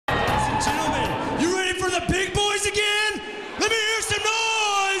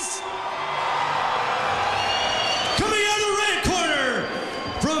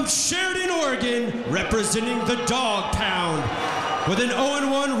representing the Dog Pound, with an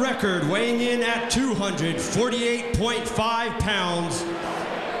 0-1 record, weighing in at 248.5 pounds,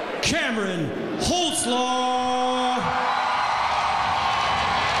 Cameron Holsclaw.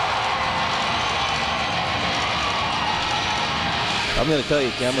 I'm going to tell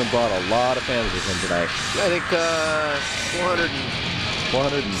you, Cameron brought a lot of fans with him tonight. I think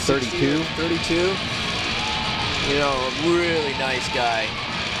 432. 32. You know, a really nice guy.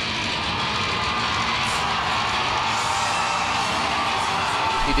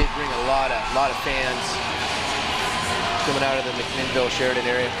 He did bring a lot of fans coming out of the McMinnville, Sheridan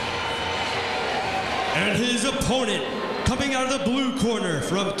area. And his opponent, coming out of the blue corner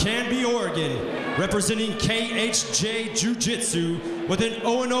from Canby, Oregon, representing KHJ Jiu-Jitsu, with an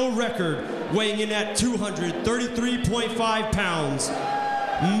 0-0 record, weighing in at 233.5 pounds,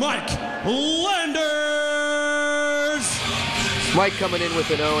 Mike Landers. Mike coming in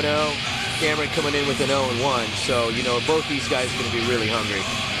with an 0-0, Cameron coming in with an 0-1. So, you know, both these guys are going to be really hungry.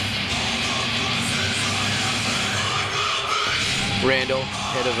 Randall,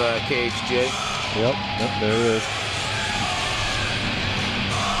 head of KHJ. Yep, there he is.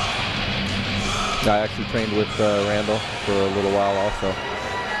 I actually trained with Randall for a little while also.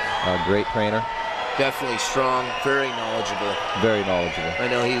 Great trainer. Definitely strong, very knowledgeable. Very knowledgeable. I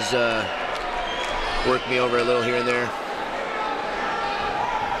know he's worked me over a little here and there.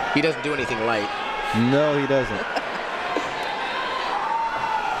 He doesn't do anything light. No, he doesn't.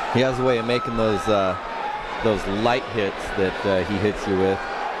 He has a way of making those light hits that he hits you with.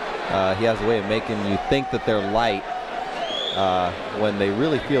 He has a way of making you think that they're light when they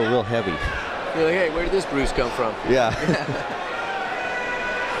really feel real heavy. You're like, hey, where did this bruise come from? Yeah.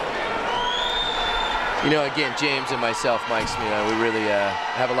 You know, again, James and myself, Mike, we really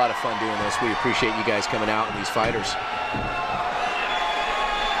have a lot of fun doing this. We appreciate you guys coming out and these fighters.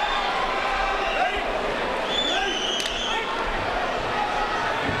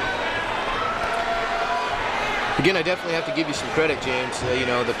 Again, I definitely have to give you some credit, James. You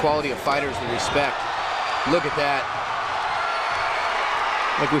know, the quality of fighters we respect. Look at that.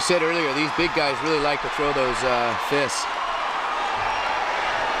 Like we said earlier, these big guys really like to throw those fists.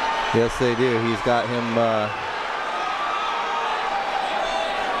 Yes, they do. He's got him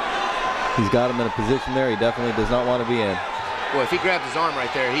in a position there he definitely does not want to be in. Well, if he grabbed his arm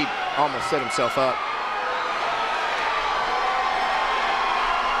right there, he'd almost set himself up.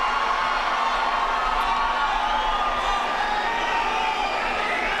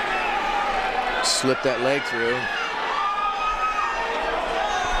 Slip that leg through.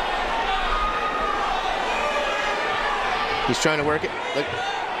 He's trying to work it. Look.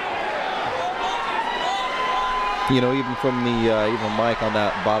 You know, even from the even Mike on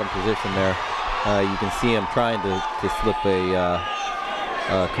that bottom position there, you can see him trying to slip a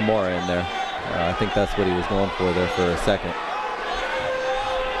Kimura in there. I think that's what he was going for there for a second.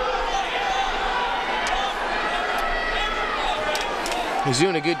 He's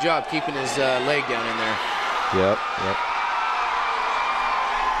doing a good job keeping his leg down in there. Yep.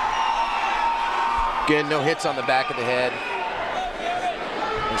 Again, no hits on the back of the head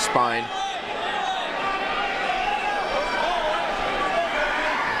and spine.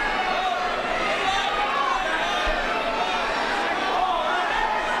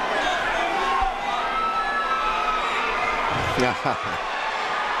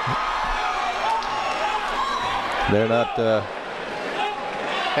 They're not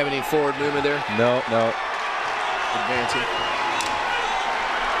have any forward movement there? No. Advancing.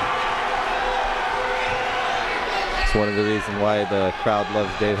 It's one of the reasons why the crowd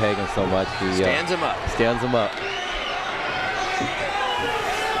loves Dave Hagen so much. He stands him up. Stands him up.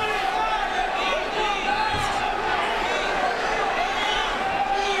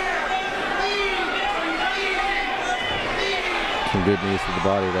 Some good knees to the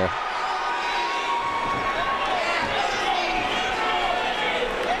body there.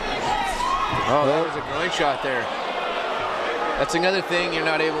 Oh, that was a groin shot there. That's another thing you're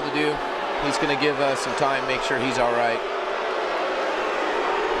not able to do. He's going to give us some time, make sure he's all right.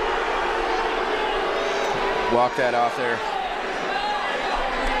 Walk that off there.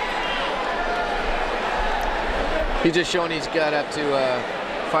 He's just showing he's got up to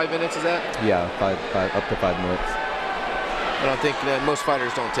 5 minutes, is that? Yeah, up to 5 minutes. I don't think that most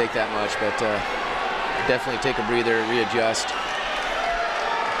fighters don't take that much, but definitely take a breather, readjust.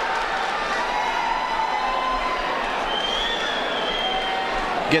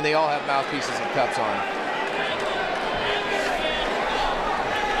 Again, they all have mouthpieces and cups on.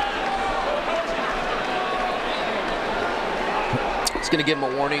 It's going to give him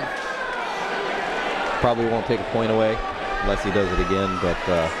a warning. Probably won't take a point away unless he does it again, but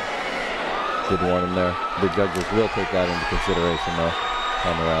Did warn him there. The judges will take that into consideration, though,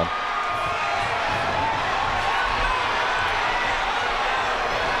 on the round.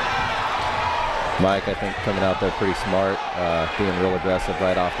 Mike, I think, coming out there pretty smart, being real aggressive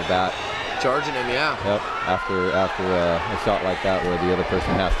right off the bat. Charging him, yeah. Yep. After a shot like that where the other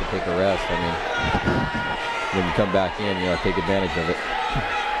person has to take a rest, I mean, when you come back in, you know, take advantage of it.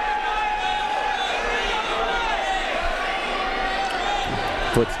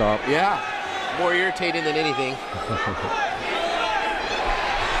 Foot stomp. Yeah. More irritating than anything.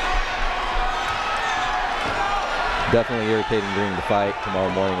 Definitely irritating during the fight tomorrow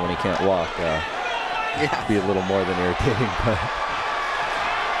morning when he can't walk. Yeah. Be a little more than irritating, but.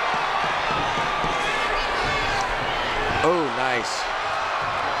 Oh, nice.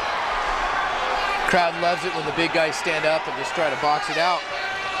 Crowd loves it when the big guys stand up and just try to box it out.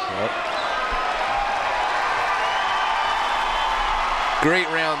 Yep. Great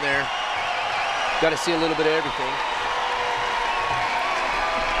round there. Got to see a little bit of everything.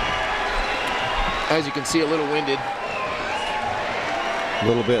 As you can see, a little winded. A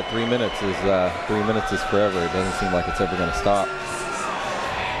little bit. 3 minutes is 3 minutes is forever. It doesn't seem like it's ever going to stop.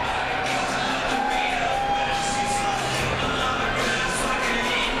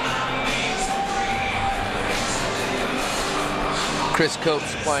 Chris Cope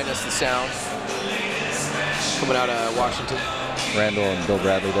supplying us the sound. Coming out of Washington. Randall and Bill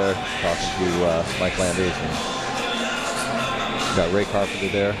Bradley there talking to Mike Landers. And got Ray Carpenter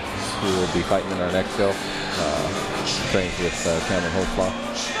there, who will be fighting in our next show. Trains with Cameron Holsclaw.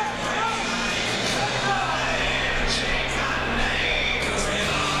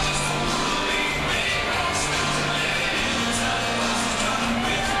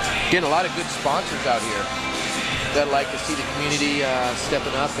 Getting a lot of good sponsors out here that like to see the community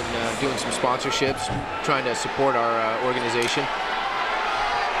stepping up and doing some sponsorships, trying to support our organization.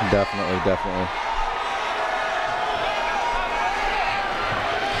 Definitely, definitely.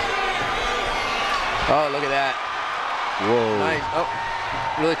 Oh, look at that. Whoa. Nice. Oh,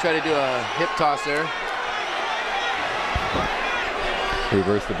 really try to do a hip toss there.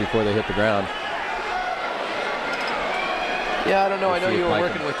 Reversed it before they hit the ground. Yeah, I don't know. I know you were Mike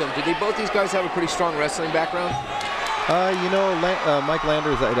working with them. Did both these guys have a pretty strong wrestling background? You know, Mike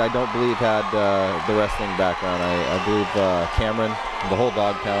Landers, I don't believe had the wrestling background. I believe Cameron, the whole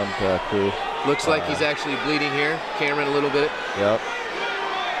Dog Pound crew. Looks like he's actually bleeding here. Cameron a little bit. Yep.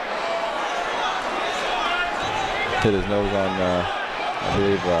 Hit his nose on, I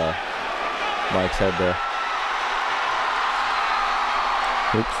believe, Mike's head there.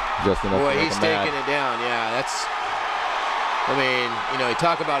 Oops, just enough. Boy, to make he's him mad. taking it down. Yeah, that's. I mean, you know, you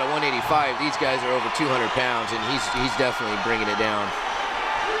talk about a 185. These guys are over 200 pounds, and he's definitely bringing it down.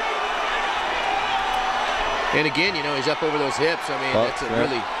 And again, you know, he's up over those hips. I mean, that's a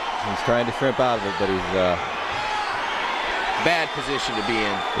really. He's trying to shrimp out of it, but he's bad position to be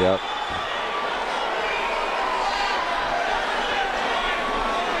in. Yep.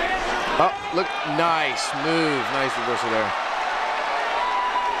 Oh, look, nice move, nice reversal there.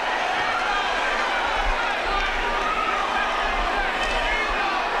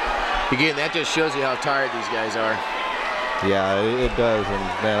 Again, that just shows you how tired these guys are. Yeah, it does, and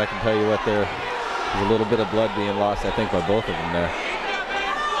man, I can tell you what, there's a little bit of blood being lost, I think, by both of them there.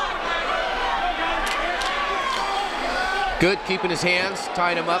 Good, keeping his hands,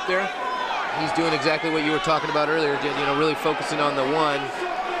 tying him up there. He's doing exactly what you were talking about earlier, you know, really focusing on the one.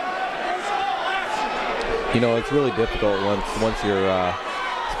 You know, it's really difficult once you're,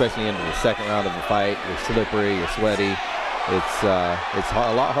 especially into the second round of the fight. You're slippery, you're sweaty. It's a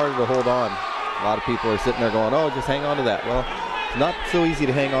lot harder to hold on. A lot of people are sitting there going, "Oh, just hang on to that." Well, it's not so easy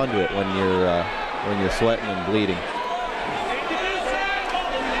to hang on to it when you're sweating and bleeding.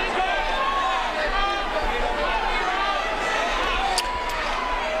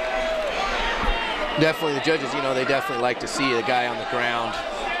 Definitely, the judges, you know, they definitely like to see the guy on the ground,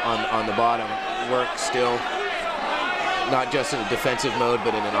 on the bottom, work still, not just in a defensive mode,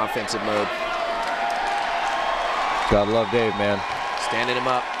 but in an offensive mode. Gotta love Dave, man. Standing him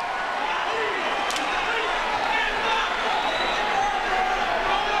up.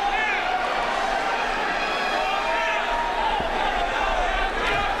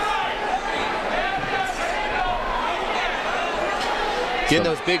 Getting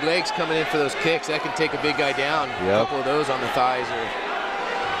those big legs coming in for those kicks, that can take a big guy down. Yep. A couple of those on the thighs.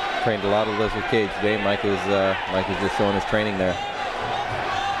 Trained a lot of lizard cage today. Mike is just showing his training there.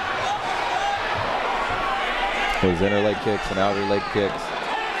 Those inner leg kicks and outer leg kicks.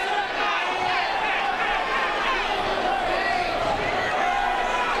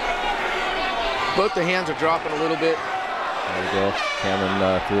 Both the hands are dropping a little bit. There we go.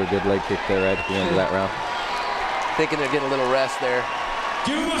 Cameron threw a good leg kick there right at the end of that round. Thinking they're getting a little rest there.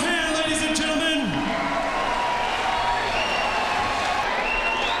 Give him a hand, ladies and gentlemen.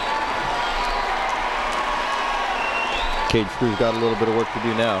 Cage crew's got a little bit of work to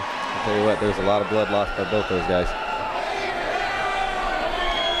do now. I'll tell you what, there's a lot of blood lost by both those guys.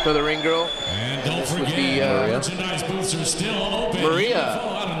 For the ring girl. And don't forget, merchandise booths are still open. Maria.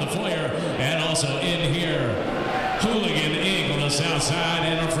 Out in the foyer and also in here. Hooligan Inc. on the south side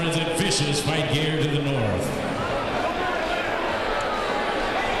and our friends at Fish's Fight Gear to the north.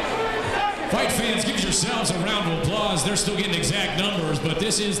 Fight fans, give yourselves a round of applause. They're still getting exact numbers, but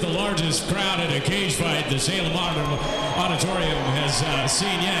this is the largest crowd at a cage fight the Salem Auditorium has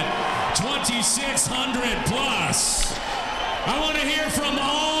seen yet. 2,600 plus. I want to hear from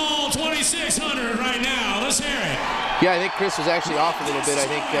all 2,600 right now. Let's hear it. Yeah, I think Chris was actually off a little bit. I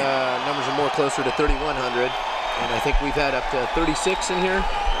think numbers are more closer to 3,100. And I think we've had up to 36 in here.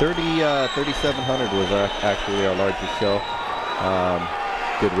 3,700 was actually our largest show.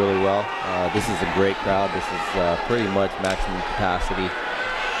 Did really well. This is a great crowd. This is pretty much maximum capacity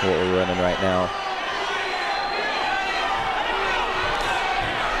for what we're running right now.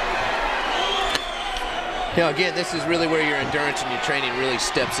 You know, again, this is really where your endurance and your training really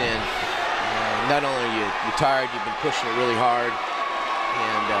steps in. Not only are you tired, you've been pushing it really hard,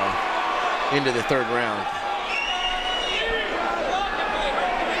 and into the third round.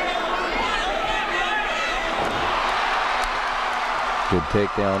 Good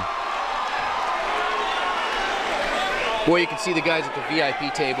takedown. Boy, you can see the guys at the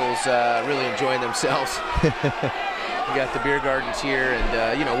VIP tables really enjoying themselves. We got the beer gardens here,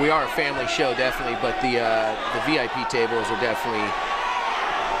 and you know, we are a family show, definitely, but the VIP tables are definitely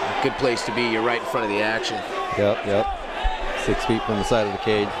a good place to be. You're right in front of the action. Yep. 6 feet from the side of the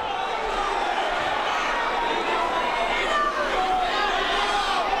cage.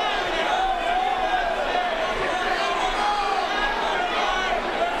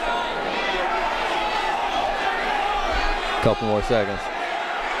 Couple more seconds.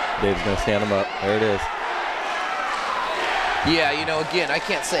 Dave's gonna stand him up. There it is. Yeah, you know, again, I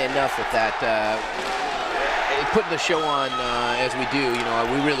can't say enough with that. Putting the show on as we do, you know,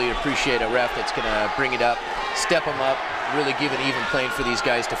 we really appreciate a ref that's gonna bring it up, step them up, really give an even plane for these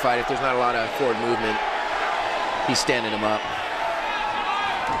guys to fight. If there's not a lot of forward movement, he's standing them up.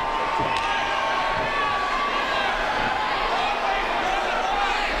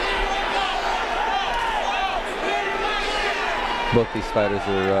 Both these fighters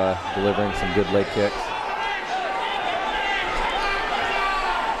are delivering some good leg kicks.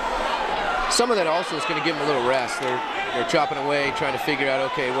 Some of that also is going to give them a little rest. They're chopping away, trying to figure out,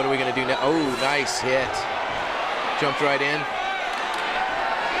 okay, what are we going to do now? Oh, nice hit. Jumped right in.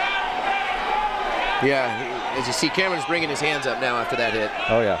 Yeah, as you see, Cameron's bringing his hands up now after that hit.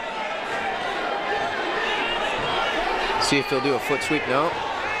 Oh, yeah. See if they'll do a foot sweep. No.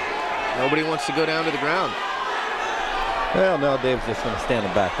 Nobody wants to go down to the ground. Well, no, Dave's just going to stand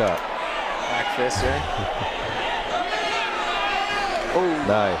him back up. Back fist there. Oh.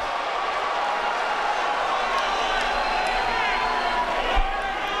 Nice.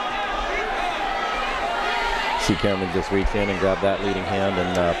 See Cameron just reach in and grab that leading hand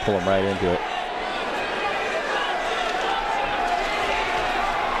and pull him right into it.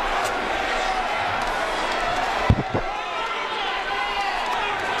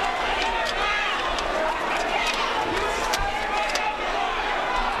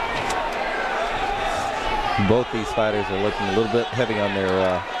 Both these fighters are looking a little bit heavy on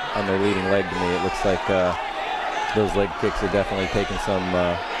their leading leg to me. It looks like those leg kicks are definitely taking some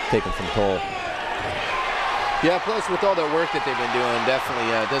toll. Yeah, plus with all the work that they've been doing,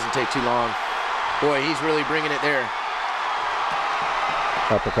 definitely doesn't take too long. Boy, he's really bringing it there.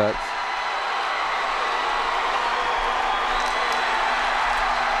 Uppercuts.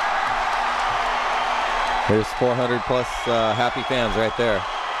 There's 400 plus happy fans right there.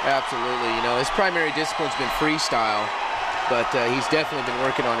 Absolutely. You know, his primary discipline's been freestyle, but he's definitely been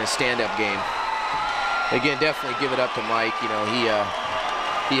working on his stand-up game. Again, definitely give it up to Mike. You know,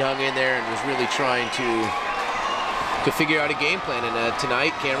 he hung in there and was really trying to figure out a game plan. And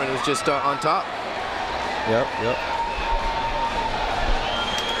tonight, Cameron was just on top. Yep.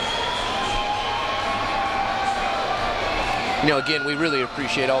 You know, again, we really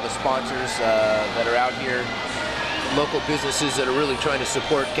appreciate all the sponsors that are out here. Local businesses that are really trying to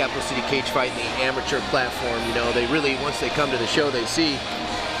support Capital City Cage Fight and the amateur platform. You know, they really, once they come to the show, they see,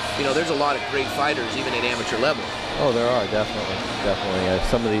 you know, there's a lot of great fighters even at amateur level. Oh, there are, definitely.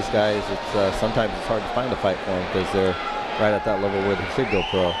 Some of these guys, sometimes it's hard to find a fight for them because they're right at that level where they should go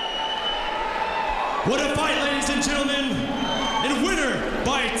pro. What a fight, ladies and gentlemen. And winner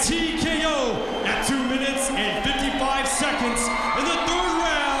by TKO at 2 minutes and 55 seconds in the 3rd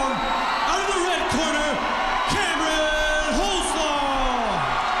round, out of the red corner, Holsclaw.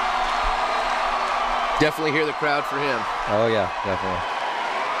 Definitely hear the crowd for him. Oh yeah, definitely.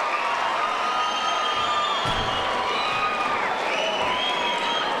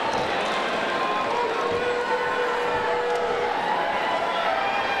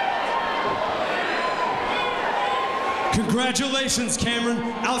 Congratulations, Cameron.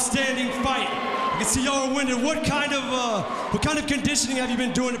 Outstanding fight. I can see y'all are winning. What kind of conditioning have you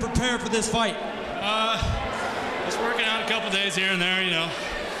been doing to prepare for this fight? Just working out a couple days here and there, you know.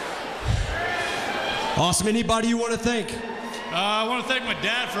 Awesome. Anybody you want to thank? I want to thank my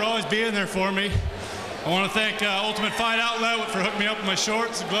dad for always being there for me. I want to thank Ultimate Fight Outlet for hooking me up with my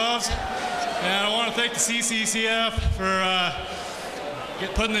shorts and gloves. And I want to thank the CCCF for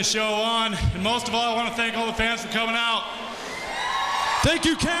putting this show on. And most of all, I want to thank all the fans for coming out. Thank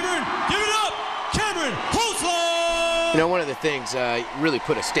you, Cameron. Give it up, Cameron Holsclaw. You know, one of the things, really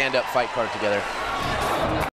put a stand-up fight card together.